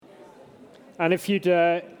And if you'd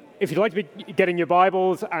like to be getting your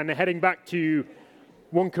Bibles and heading back to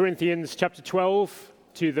 1 Corinthians chapter 12,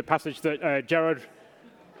 to the passage that Jared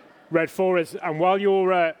read for us, and while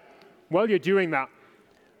you're doing that,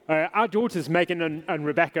 our daughters Megan and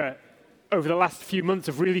Rebecca over the last few months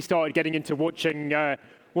have really started getting into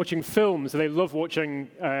watching films. They love watching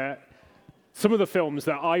some of the films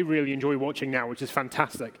that I really enjoy watching now, which is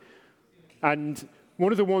fantastic. And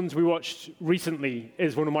one of the ones we watched recently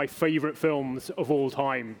is one of my favorite films of all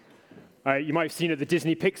time. You might have seen it, the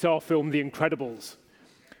Disney Pixar film, The Incredibles,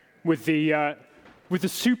 with the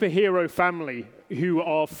superhero family who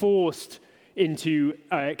are forced into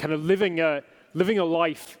kind of living a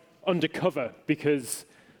life undercover because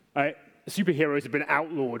superheroes have been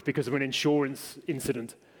outlawed because of an insurance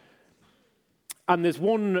incident. And there's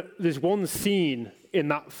one scene in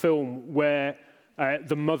that film where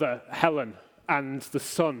the mother, Helen, and the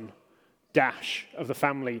son, Dash, of the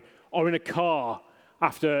family are in a car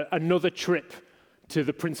after another trip to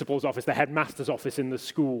the principal's office, the headmaster's office in the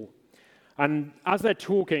school. And as they're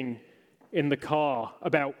talking in the car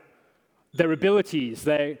about their abilities,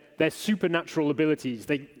 their supernatural abilities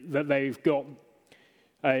that they've got,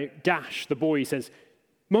 Dash, the boy, says,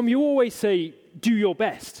 "Mum, you always say, do your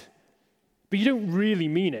best, but you don't really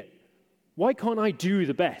mean it. Why can't I do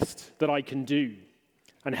the best that I can do?"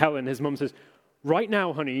 And Helen, his mum, says, "Right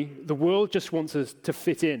now, honey, the world just wants us to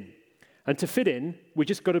fit in. And to fit in, we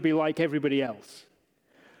just got to be like everybody else."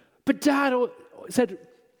 But Dad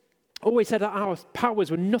always said that our powers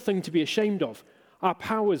were nothing to be ashamed of. Our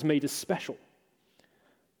powers made us special.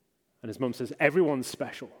 And his mum says, "Everyone's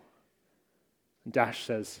special." And Dash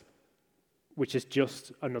says, which is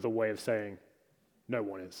just another way of saying, no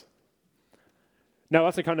one is. Now,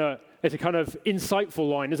 it's a kind of insightful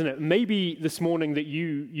line, isn't it? Maybe this morning that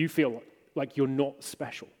you feel like you're not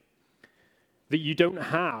special, that you don't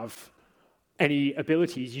have any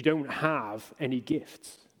abilities, you don't have any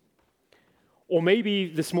gifts. Or maybe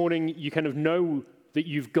this morning you kind of know that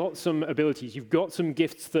you've got some abilities, you've got some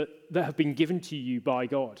gifts that have been given to you by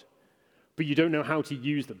God, but you don't know how to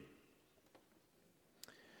use them.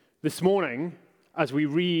 This morning, as we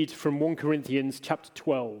read from 1 Corinthians chapter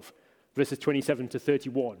 12, verses 27 to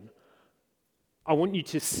 31, I want you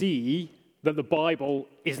to see that the Bible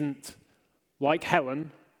isn't like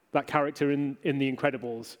Helen, that character in The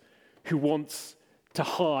Incredibles, who wants to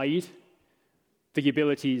hide the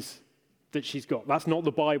abilities that she's got. That's not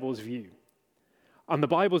the Bible's view. And the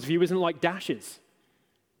Bible's view isn't like Dash's,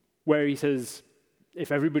 where he says,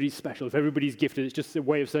 if everybody's special, if everybody's gifted, it's just a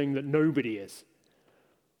way of saying that nobody is.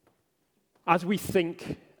 As we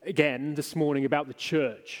think again this morning about the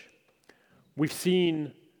church, we've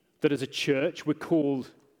seen that as a church, we're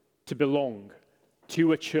called to belong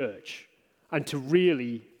to a church and to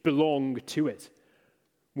really belong to it.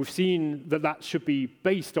 We've seen that should be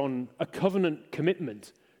based on a covenant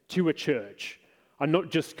commitment to a church and not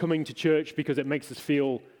just coming to church because it makes us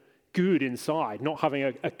feel good inside, not having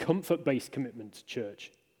a comfort-based commitment to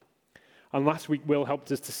church. And last week, Will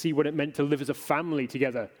helped us to see what it meant to live as a family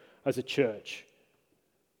together as a church.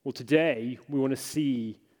 Well, today, we want to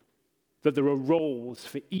see that there are roles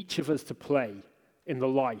for each of us to play in the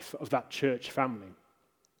life of that church family.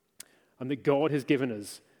 And that God has given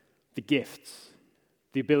us the gifts,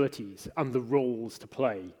 the abilities, and the roles to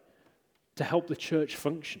play to help the church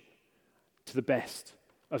function to the best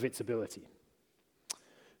of its ability.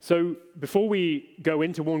 So before we go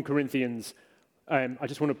into 1 Corinthians, I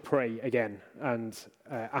just want to pray again and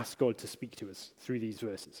ask God to speak to us through these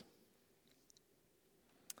verses.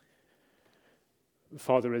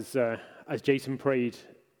 Father, as Jason prayed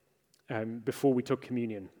before we took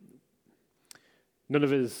communion, none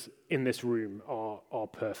of us in this room are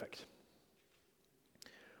perfect.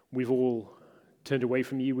 We've all turned away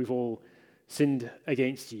from you. We've all sinned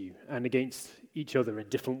against you and against each other in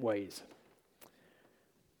different ways.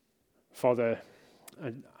 Father,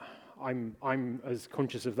 I'm as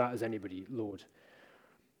conscious of that as anybody, Lord.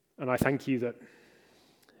 And I thank you that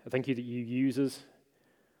you use us.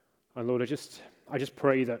 And Lord, I just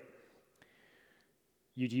pray that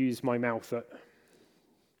you'd use my mouth that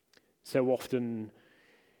so often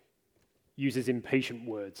uses impatient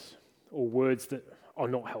words or words that are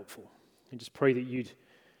not helpful. And just pray that you'd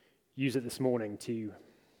use it this morning to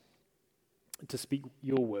speak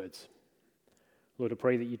your words. Lord, I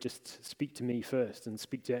pray that you just speak to me first and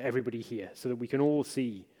speak to everybody here so that we can all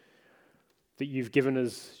see that you've given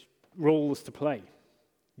us roles to play.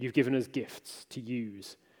 You've given us gifts to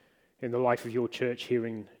use in the life of your church here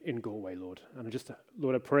in Galway, Lord. And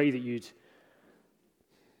Lord, I pray that you'd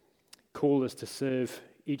call us to serve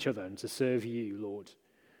each other and to serve you, Lord,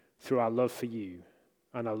 through our love for you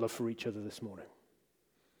and our love for each other this morning.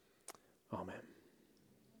 Amen.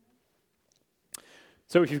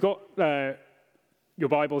 So if you've got your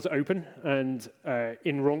Bibles open and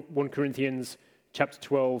in 1 Corinthians chapter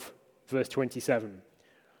 12, verse 27,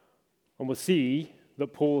 and we'll see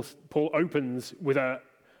that Paul opens with a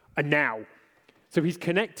now. So he's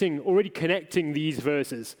already connecting these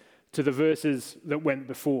verses to the verses that went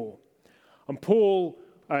before. And Paul,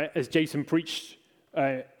 as Jason preached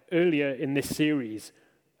earlier in this series,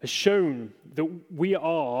 has shown that we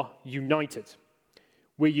are united.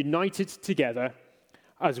 We're united together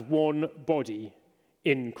as one body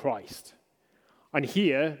in Christ. And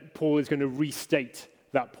here, Paul is going to restate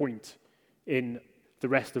that point in the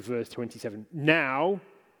rest of verse 27. Now,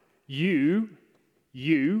 you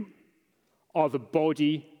are the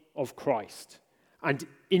body of Christ. And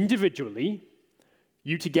individually,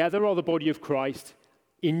 you together are the body of Christ.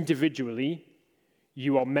 Individually,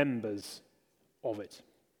 you are members of it.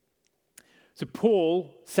 So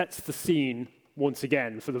Paul sets the scene once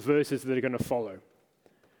again for the verses that are going to follow.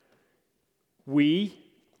 We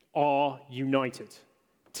are united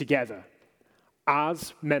together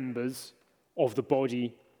as members of the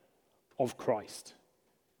body of Christ,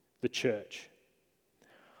 the church.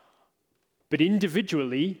 But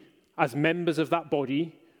individually, as members of that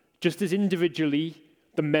body, just as individually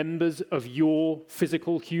the members of your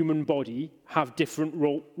physical human body have different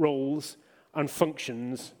roles and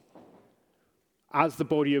functions, as the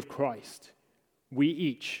body of Christ, we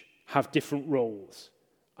each have different roles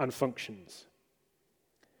and functions.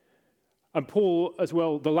 And Paul, as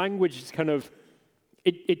well, the language is kind of,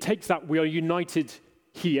 it takes that we are united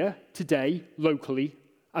here today, locally,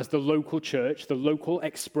 as the local church, the local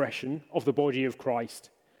expression of the body of Christ.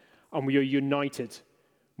 And we are united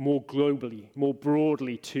more globally, more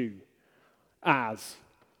broadly too, as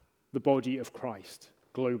the body of Christ,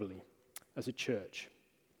 globally, as a church.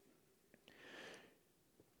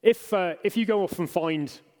 If you go off and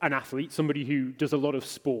find an athlete, somebody who does a lot of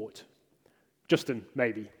sport, Justin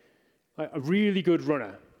maybe, a really good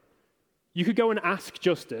runner, you could go and ask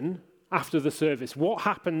Justin after the service what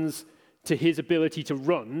happens to his ability to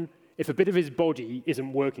run if a bit of his body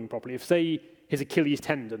isn't working properly. If, say, his Achilles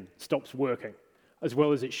tendon stops working as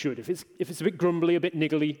well as it should, if it's a bit grumbly, a bit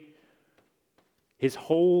niggly, his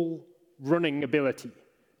whole running ability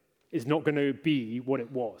is not going to be what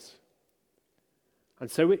it was. And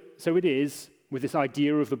so it is with this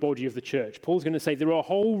idea of the body of the church. Paul's going to say there are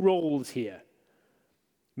whole roles here.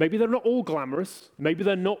 Maybe they're not all glamorous. Maybe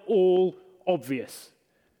they're not all obvious.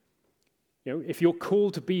 You know, if you're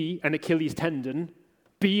called to be an Achilles tendon,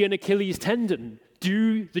 be an Achilles tendon.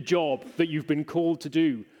 Do the job that you've been called to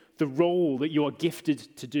do, the role that you are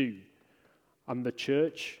gifted to do. And the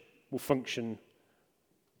church will function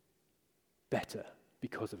better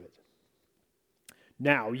because of it.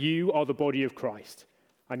 Now, you are the body of Christ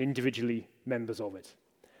and individually members of it.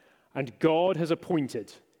 And God has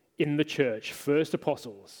appointed in the church first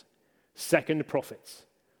apostles, second prophets,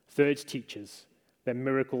 third teachers, then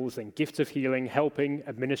miracles, then gifts of healing, helping,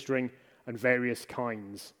 administering, and various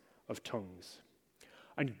kinds of tongues.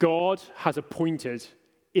 And God has appointed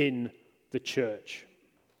in the church.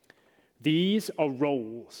 These are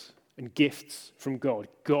roles and gifts from God.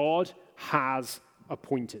 God has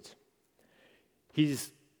appointed.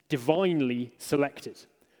 He's divinely selected.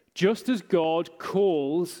 Just as God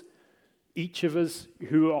calls each of us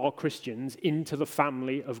who are Christians into the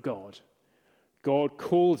family of God, God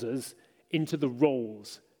calls us into the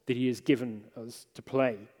roles that he has given us to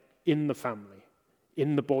play in the family,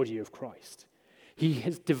 in the body of Christ. He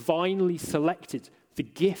has divinely selected the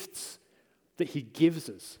gifts that he gives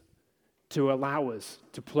us to allow us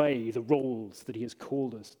to play the roles that he has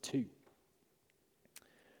called us to.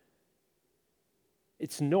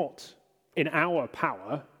 It's not in our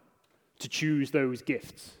power to choose those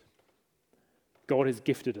gifts. God has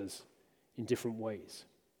gifted us in different ways.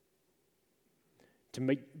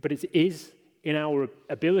 But it is in our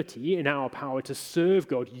ability, in our power to serve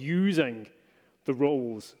God using the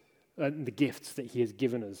roles and the gifts that he has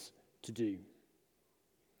given us to do.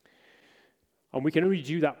 And we can only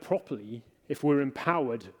do that properly if we're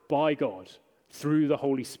empowered by God through the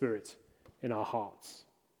Holy Spirit in our hearts,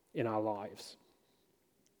 in our lives.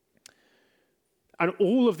 And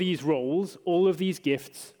all of these roles, all of these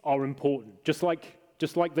gifts are important. Just like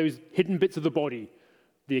those hidden bits of the body,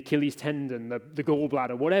 the Achilles tendon, the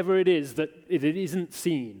gallbladder, whatever it is that it isn't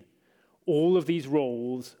seen, all of these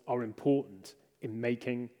roles are important in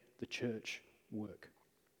making the church work.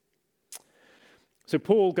 So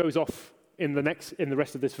Paul goes off in the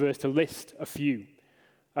rest of this verse to list a few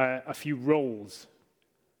roles.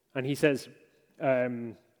 And he says,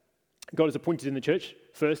 God has appointed in the church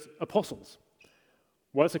first apostles.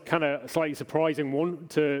 Well, that's a kind of slightly surprising one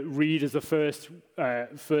to read as the first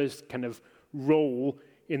kind of role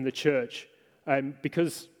in the church,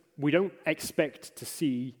 because we don't expect to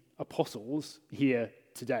see apostles here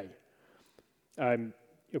today.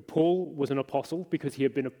 Paul was an apostle because he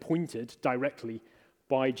had been appointed directly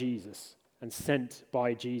by Jesus and sent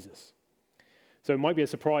by Jesus. So it might be a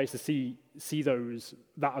surprise to see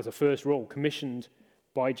that as a first role, commissioned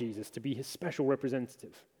by Jesus to be his special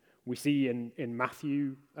representative. We see in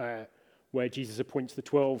Matthew where Jesus appoints the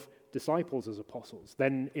 12 disciples as apostles.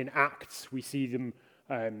 Then in Acts, we see them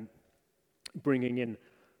bringing in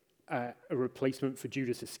a replacement for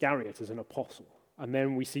Judas Iscariot as an apostle. And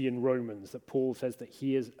then we see in Romans that Paul says that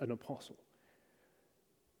he is an apostle.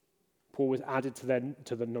 Paul was added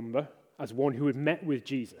to the number as one who had met with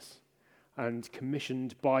Jesus and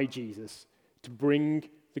commissioned by Jesus to bring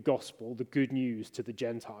the gospel, the good news, to the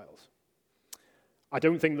Gentiles. I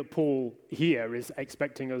don't think that Paul here is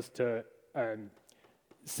expecting us to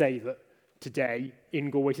say that today in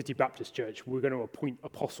Galway City Baptist Church we're going to appoint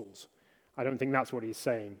apostles. I don't think that's what he's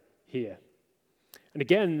saying here. And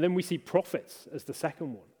again, then we see prophets as the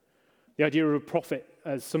second one. The idea of a prophet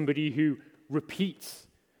as somebody who repeats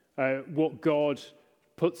what God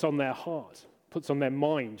puts on their heart, puts on their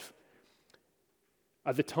mind.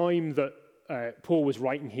 At the time that Paul was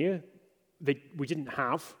writing here, we didn't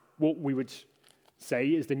have what we would say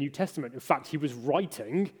is the New Testament. In fact, he was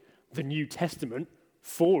writing the New Testament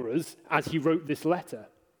for us as he wrote this letter.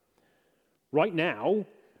 Right now,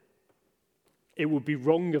 it would be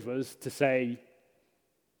wrong of us to say,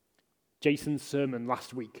 Jason's sermon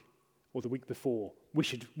last week or the week before, we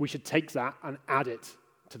should take that and add it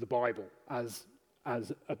to the Bible as a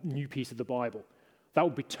new piece of the Bible. That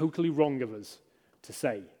would be totally wrong of us to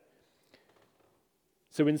say.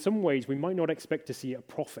 So in some ways, we might not expect to see a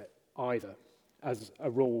prophet either as a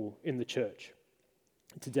role in the church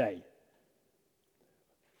today.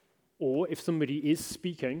 Or if somebody is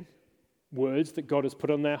speaking words that God has put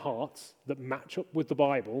on their hearts that match up with the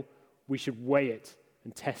Bible, we should weigh it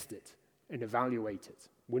and test it and evaluate it.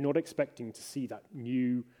 We're not expecting to see that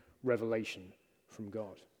new revelation from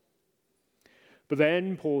God. But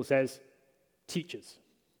then Paul says, teachers.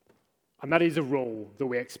 And that is a role that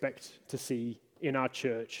we expect to see in our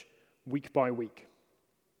church week by week.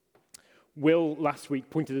 Will last week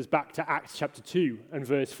pointed us back to Acts chapter 2 and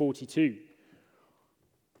verse 42,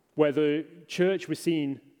 where the church was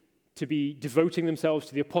seen to be devoting themselves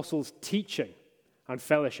to the apostles' teaching and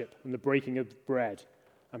fellowship and the breaking of bread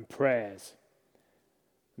and prayers.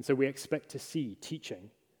 And so we expect to see teaching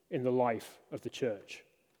in the life of the church.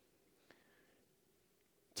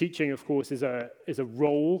 Teaching, of course, is a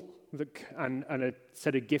role and a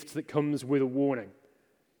set of gifts that comes with a warning.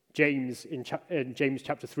 James, in James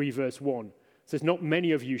chapter 3, verse 1, says, "Not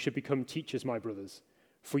many of you should become teachers, my brothers,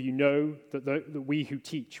 for you know that we who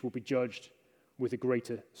teach will be judged with a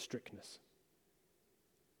greater strictness."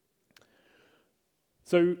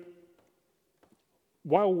 So,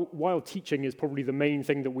 while teaching is probably the main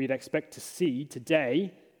thing that we'd expect to see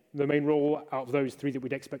today, the main role out of those three that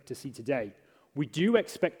we'd expect to see today, we do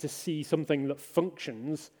expect to see something that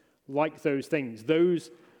functions like those things.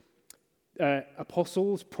 Those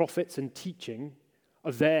apostles, prophets, and teaching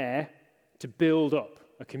are there to build up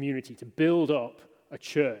a community, to build up a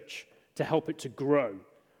church, to help it to grow.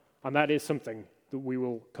 And that is something that we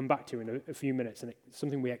will come back to in a few minutes, and it's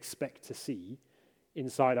something we expect to see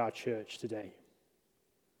inside our church today.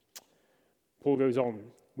 Paul goes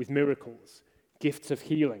on with miracles, gifts of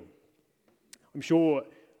healing. I'm sure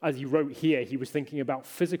as he wrote here, he was thinking about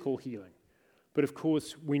physical healing. But of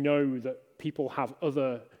course, we know that people have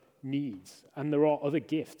other needs, and there are other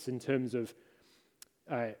gifts in terms of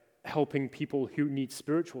helping people who need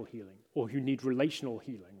spiritual healing or who need relational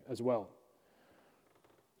healing as well.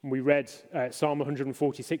 We read Psalm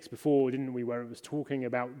 146 before, didn't we, where it was talking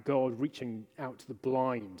about God reaching out to the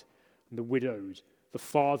blind and the widowed, the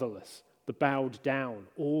fatherless, the bowed down,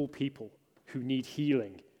 all people who need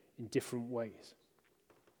healing in different ways.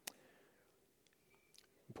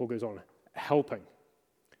 Paul goes on, helping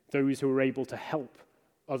those who are able to help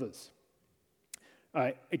others.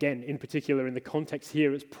 Again, in particular, in the context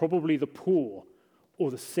here, it's probably the poor or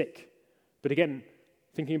the sick. But again,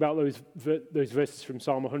 thinking about those verses from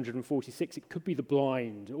Psalm 146, it could be the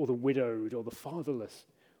blind or the widowed or the fatherless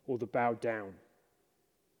or the bowed down.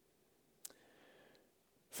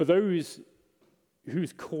 For those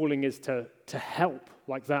whose calling is to help,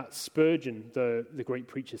 like that Spurgeon, the great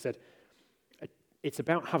preacher, said, it's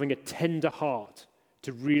about having a tender heart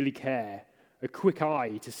to really care, a quick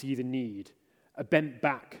eye to see the need, a bent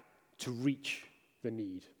back to reach the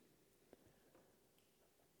need.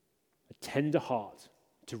 tender heart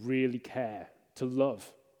to really care, to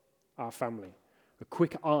love our family, a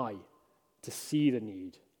quick eye to see the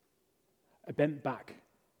need, a bent back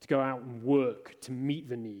to go out and work to meet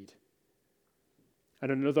the need.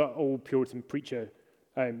 And another old Puritan preacher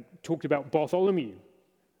talked about Bartholomew,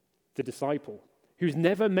 the disciple, who's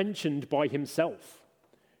never mentioned by himself.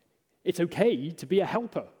 It's okay to be a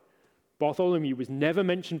helper. Bartholomew was never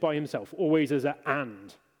mentioned by himself, always as an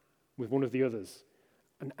and with one of the others.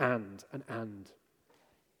 An and.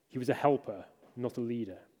 He was a helper, not a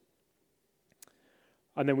leader.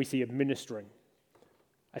 And then we see administering,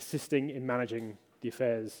 assisting in managing the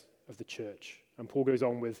affairs of the church. And Paul goes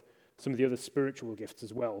on with some of the other spiritual gifts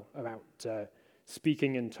as well, about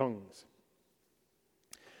speaking in tongues.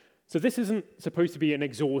 So this isn't supposed to be an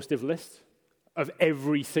exhaustive list of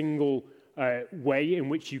every single way in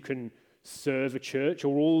which you can serve a church,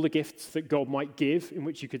 or all the gifts that God might give in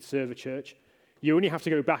which you could serve a church. You only have to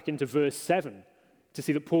go back into verse 7 to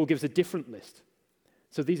see that Paul gives a different list.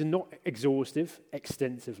 So these are not exhaustive,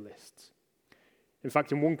 extensive lists. In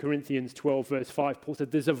fact, in 1 Corinthians 12, verse 5, Paul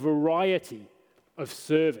said there's a variety of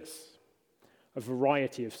service,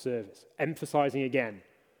 emphasizing again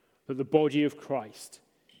that the body of Christ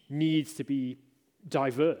needs to be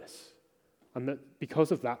diverse, and that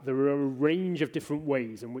because of that, there are a range of different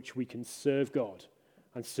ways in which we can serve God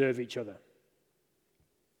and serve each other.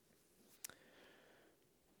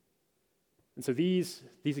 And so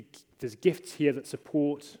there's gifts here that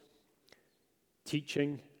support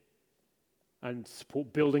teaching and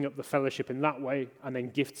support building up the fellowship in that way, and then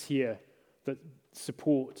gifts here that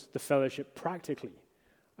support the fellowship practically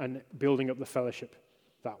and building up the fellowship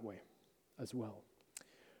that way as well.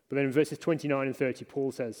 But then in verses 29 and 30,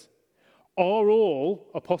 Paul says, are all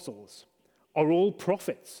apostles? Are all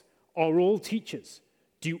prophets? Are all teachers?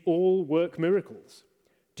 Do all work miracles?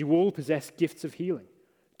 Do all possess gifts of healing?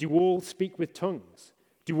 Do all speak with tongues?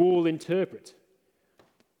 Do all interpret?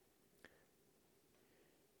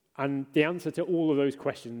 And the answer to all of those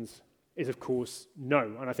questions is, of course,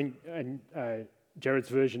 no. And I think in Jared's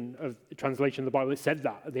version of the translation of the Bible, it said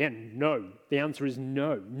that at the end, no. The answer is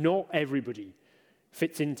no. Not everybody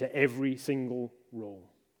fits into every single role.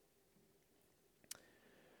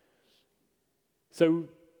 So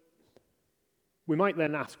we might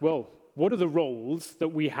then ask, well, what are the roles that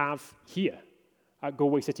we have here at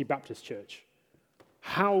Galway City Baptist Church?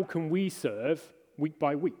 How can we serve week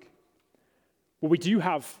by week? Well, we do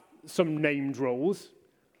have some named roles.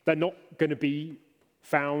 They're not going to be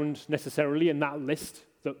found necessarily in that list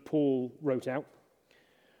that Paul wrote out.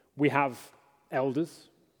 We have elders.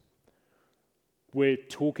 We're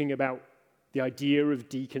talking about the idea of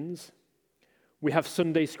deacons. We have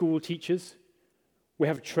Sunday school teachers. We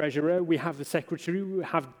have a treasurer. We have the secretary. We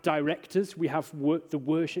have directors. We have the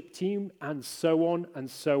worship team, and so on, and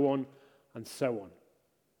so on, and so on.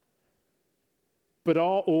 But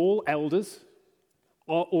are all elders,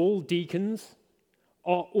 are all deacons,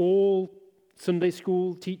 are all Sunday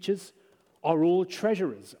school teachers, are all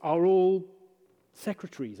treasurers, are all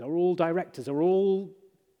secretaries, are all directors, are all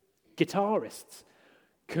guitarists,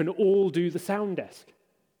 can all do the sound desk?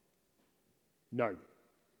 No.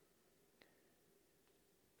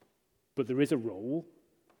 But there is a role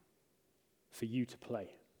for you to play.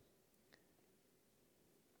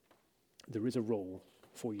 There is a role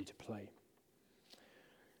for you to play.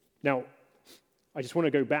 Now, I just want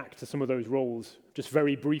to go back to some of those roles just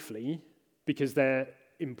very briefly, because they're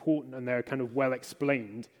important and they're kind of well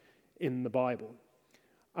explained in the Bible.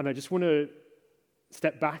 And I just want to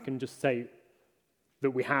step back and just say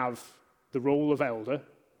that we have the role of elder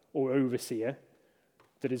or overseer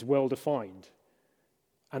that is well defined.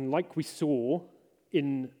 And like we saw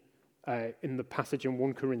in the passage in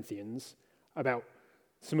 1 Corinthians about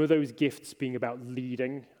some of those gifts being about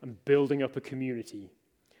leading and building up a community,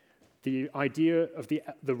 the idea of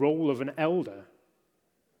the role of an elder,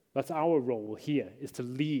 that's our role here, is to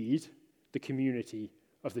lead the community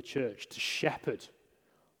of the church, to shepherd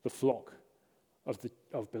the flock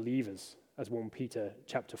of believers, as 1 Peter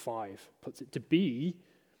chapter 5 puts it, to be.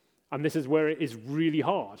 And this is where it is really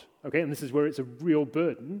hard, okay? And this is where it's a real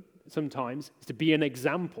burden sometimes, is to be an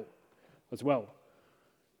example as well.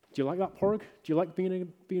 Do you like that, Porg? Do you like being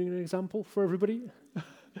an example for everybody?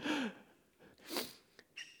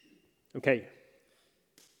 Okay.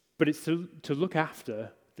 But it's to look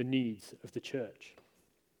after the needs of the church.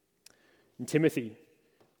 In Timothy,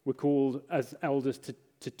 we're called as elders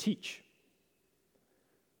to teach,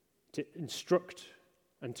 to instruct,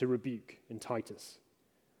 and to rebuke in Titus.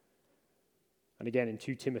 And again, in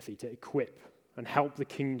 2 Timothy, to equip and help the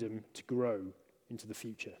kingdom to grow into the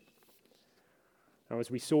future. Now, as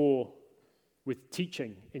we saw with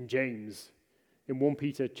teaching in James. In 1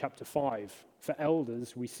 Peter chapter 5, for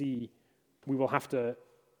elders, we see we will have to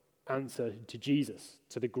answer to Jesus,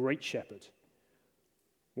 to the great shepherd,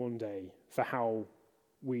 one day for how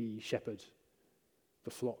we shepherd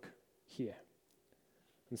the flock here.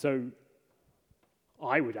 And so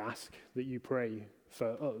I would ask that you pray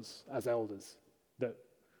for us as elders, that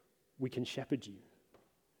we can shepherd you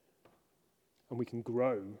and we can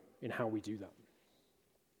grow in how we do that.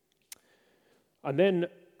 And then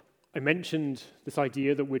I mentioned this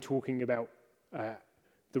idea that we're talking about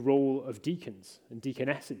the role of deacons and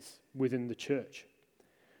deaconesses within the church.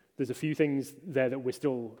 There's a few things there that we're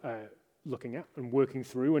still looking at and working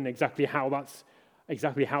through, and exactly how that's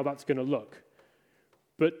going to look.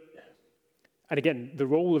 And again, the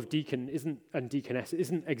role of deacon and deaconess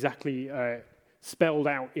isn't exactly spelled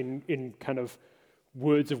out in kind of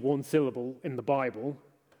words of one syllable in the Bible.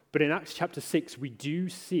 But in Acts chapter 6, we do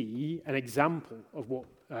see an example of what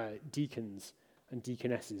deacons and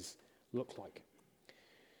deaconesses look like.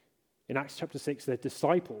 In Acts chapter 6, they're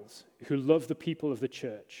disciples who love the people of the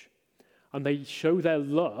church, and they show their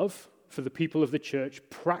love for the people of the church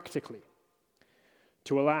practically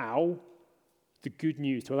to allow the good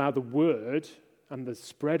news, to allow the word and the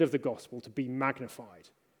spread of the gospel to be magnified.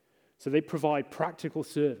 So they provide practical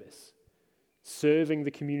service, serving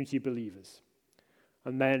the community of believers.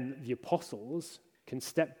 And then the apostles can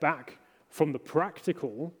step back from the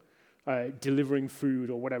practical, delivering food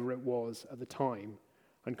or whatever it was at the time,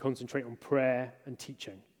 and concentrate on prayer and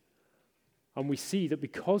teaching. And we see that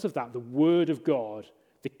because of that, the word of God,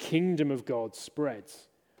 the kingdom of God spreads,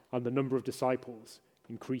 and the number of disciples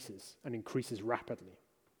increases, and increases rapidly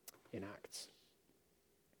in Acts.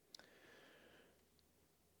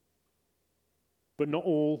 But not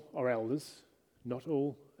all are elders, not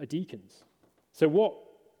all are deacons. So what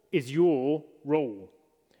is your role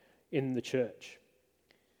in the church?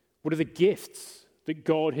 What are the gifts that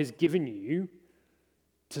God has given you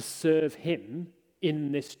to serve him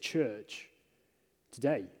in this church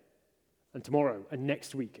today and tomorrow and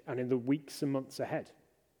next week and in the weeks and months ahead?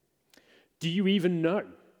 Do you even know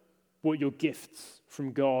what your gifts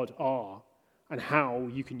from God are and how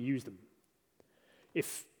you can use them?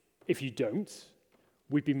 If you don't,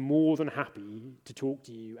 we'd be more than happy to talk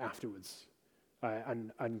to you afterwards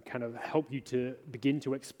and kind of help you to begin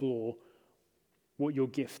to explore what your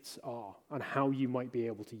gifts are and how you might be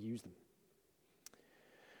able to use them.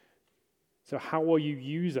 So how are you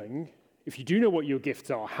using, if you do know what your gifts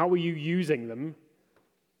are, how are you using them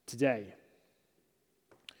today?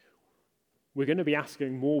 We're going to be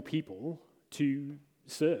asking more people to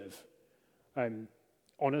serve on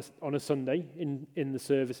a Sunday in the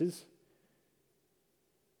services.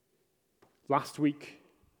 Last week,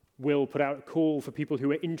 Will put out a call for people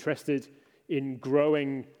who are interested in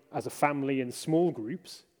growing as a family in small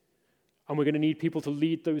groups, and we're going to need people to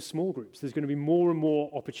lead those small groups. There's going to be more and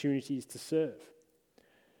more opportunities to serve.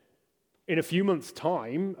 In a few months'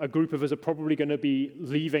 time, a group of us are probably going to be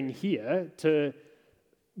leaving here to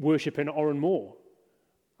worship in Oran Moor.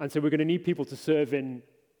 And so we're going to need people to serve in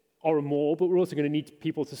Oran Moor, but we're also going to need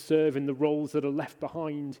people to serve in the roles that are left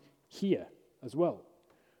behind here as well.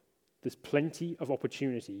 There's plenty of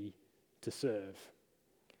opportunity to serve.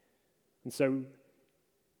 And so,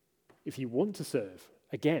 if you want to serve,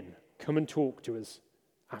 again, come and talk to us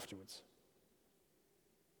afterwards.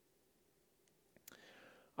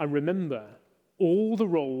 And remember, all the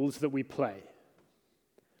roles that we play,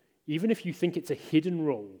 even if you think it's a hidden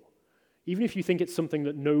role, even if you think it's something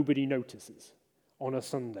that nobody notices on a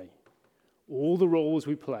Sunday, all the roles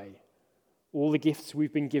we play, all the gifts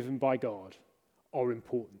we've been given by God are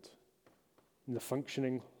important in the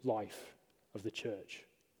functioning life of the church.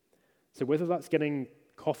 So whether that's getting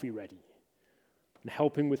coffee ready and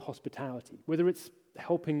helping with hospitality, whether it's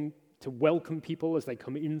helping to welcome people as they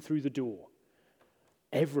come in through the door,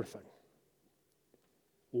 everything,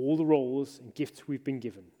 all the roles and gifts we've been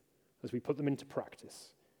given, as we put them into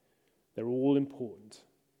practice, they're all important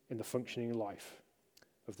in the functioning life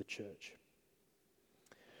of the church.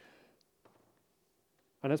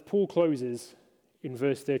 And as Paul closes in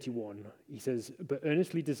verse 31, he says, "But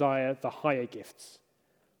earnestly desire the higher gifts,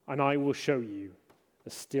 and I will show you a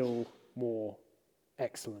still more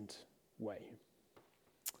excellent way."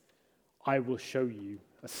 I will show you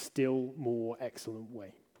a still more excellent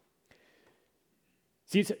way.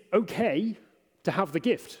 See, it's okay to have the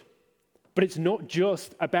gift, but it's not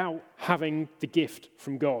just about having the gift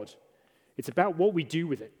from God. It's about what we do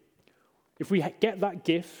with it. If we get that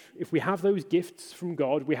gift, if we have those gifts from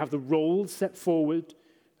God, we have the roles set forward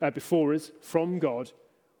before us from God,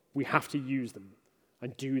 we have to use them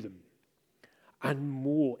and do them. And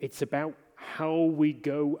more, it's about how we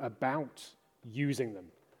go about using them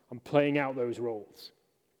and playing out those roles.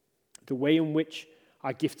 The way in which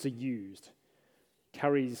our gifts are used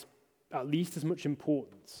carries at least as much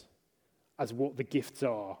importance as what the gifts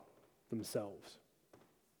are themselves.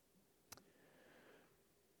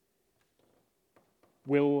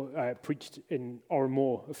 Will preached in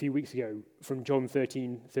Oranmore a few weeks ago from John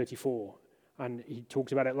 13:34, and he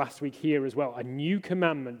talked about it last week here as well. A new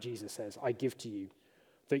commandment, Jesus says, I give to you,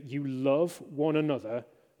 that you love one another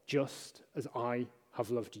just as I have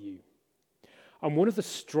loved you. And one of the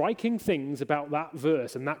striking things about that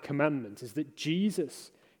verse and that commandment is that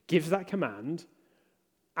Jesus gives that command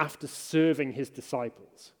after serving his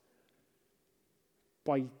disciples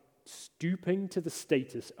by stooping to the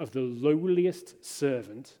status of the lowliest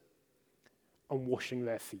servant and washing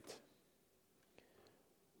their feet.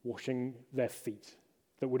 Washing their feet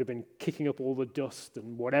that would have been kicking up all the dust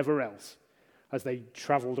and whatever else as they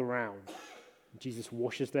traveled around. Jesus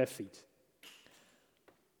washes their feet.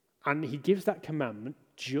 And he gives that commandment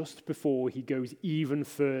just before he goes even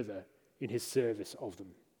further in his service of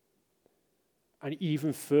them. And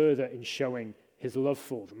even further in showing his love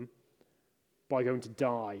for them by going to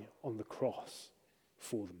die on the cross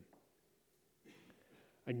for them.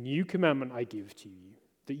 A new commandment I give to you,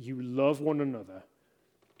 that you love one another,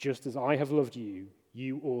 just as I have loved you,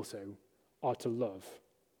 you also are to love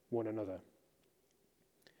one another.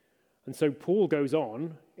 And so Paul goes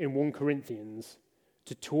on in 1 Corinthians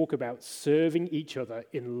to talk about serving each other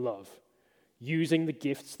in love, using the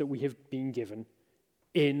gifts that we have been given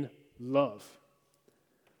in love.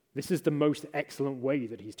 This is the most excellent way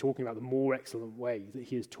that he's talking about, the more excellent way that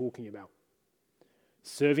he is talking about.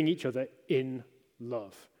 Serving each other in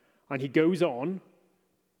love. And he goes on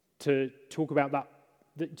to talk about that,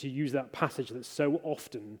 to use that passage that's so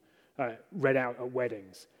often read out at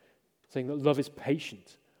weddings, saying that love is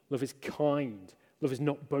patient, love is kind, love is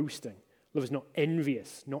not boasting, love is not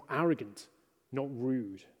envious, not arrogant, not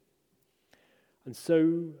rude. And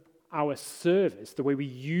so our service, the way we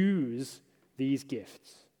use these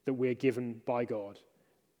gifts that we're given by God,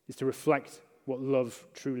 is to reflect what love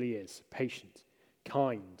truly is: patient,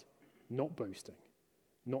 kind, not boasting,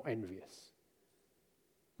 not envious,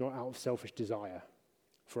 not out of selfish desire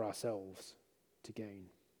for ourselves to gain.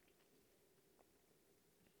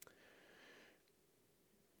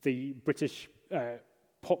 The British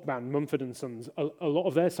pop band Mumford & Sons, a lot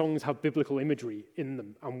of their songs have biblical imagery in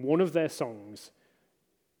them, and one of their songs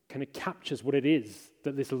kind of captures what it is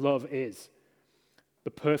that this love is,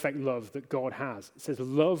 the perfect love that God has. It says,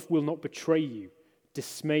 love will not betray you,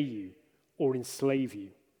 dismay you, or enslave you.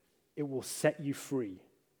 It will set you free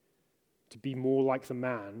to be more like the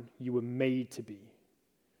man you were made to be.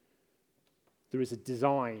 There is a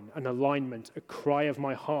design, an alignment, a cry of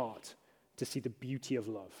my heart to see the beauty of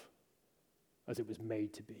love as it was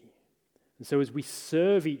made to be. And so as we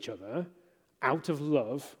serve each other out of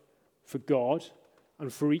love for God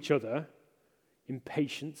and for each other, in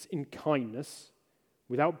patience, in kindness,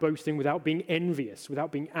 without boasting, without being envious,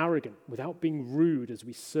 without being arrogant, without being rude as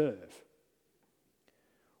we serve,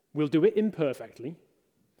 we'll do it imperfectly,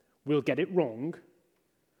 we'll get it wrong,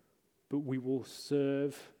 but we will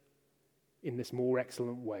serve in this more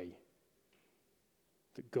excellent way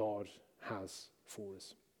that God has for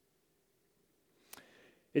us.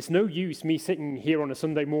 It's no use me sitting here on a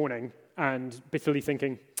Sunday morning and bitterly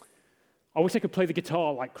thinking, I wish I could play the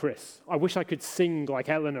guitar like Chris. I wish I could sing like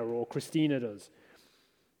Eleanor or Christina does.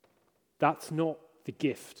 That's not the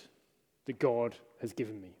gift that God has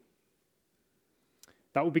given me.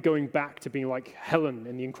 That would be going back to being like Helen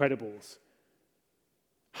in The Incredibles,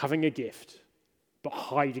 having a gift, but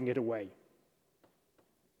hiding it away.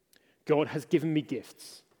 God has given me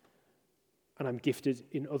gifts, and I'm gifted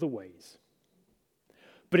in other ways.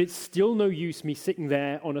 But it's still no use me sitting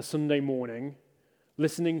there on a Sunday morning,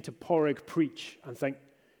 listening to Porrig preach, and think,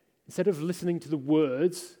 instead of listening to the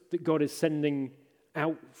words that God is sending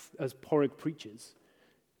out as Porrig preaches,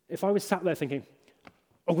 if I was sat there thinking,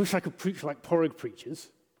 I wish I could preach like Porrig preaches,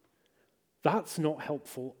 that's not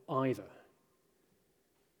helpful either.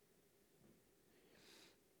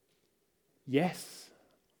 Yes,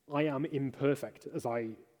 I am imperfect as I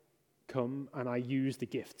come and I use the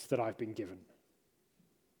gifts that I've been given.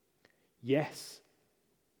 Yes,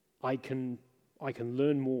 I can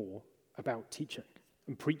learn more about teaching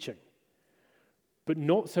and preaching, but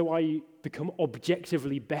not so I become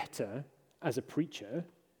objectively better as a preacher,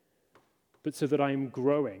 but so that I am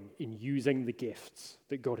growing in using the gifts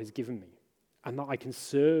that God has given me, and that I can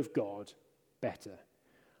serve God better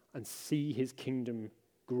and see his kingdom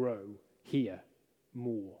grow here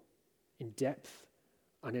more in depth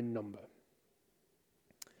and in number.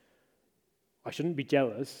 I shouldn't be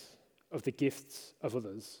jealous of the gifts of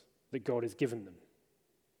others that God has given them,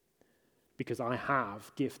 because I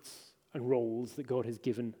have gifts and roles that God has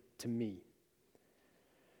given to me.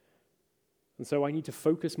 And so I need to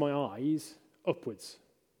focus my eyes upwards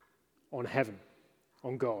on heaven,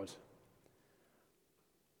 on God.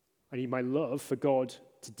 I need my love for God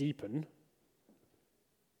to deepen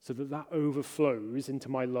so that that overflows into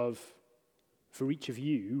my love for each of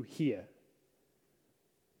you here.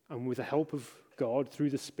 And with the help of God through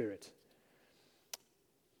the Spirit,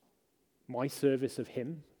 my service of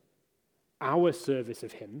him, our service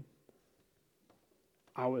of him,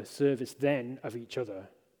 our service then of each other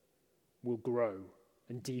will grow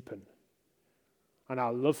and deepen. And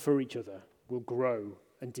our love for each other will grow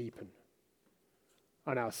and deepen.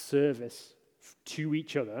 And our service to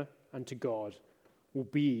each other and to God will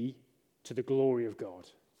be to the glory of God,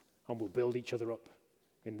 and will build each other up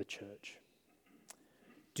in the church.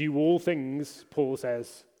 Do all things, Paul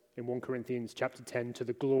says in 1 Corinthians chapter 10, to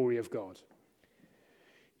the glory of God.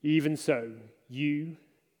 Even so, you,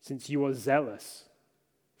 since you are zealous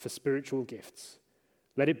for spiritual gifts,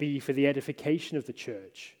 let it be for the edification of the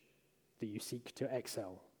church that you seek to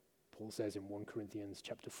excel, Paul says in 1 Corinthians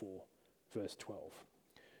chapter 4, verse 12.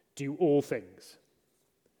 Do all things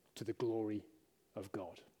to the glory of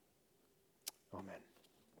God. Amen.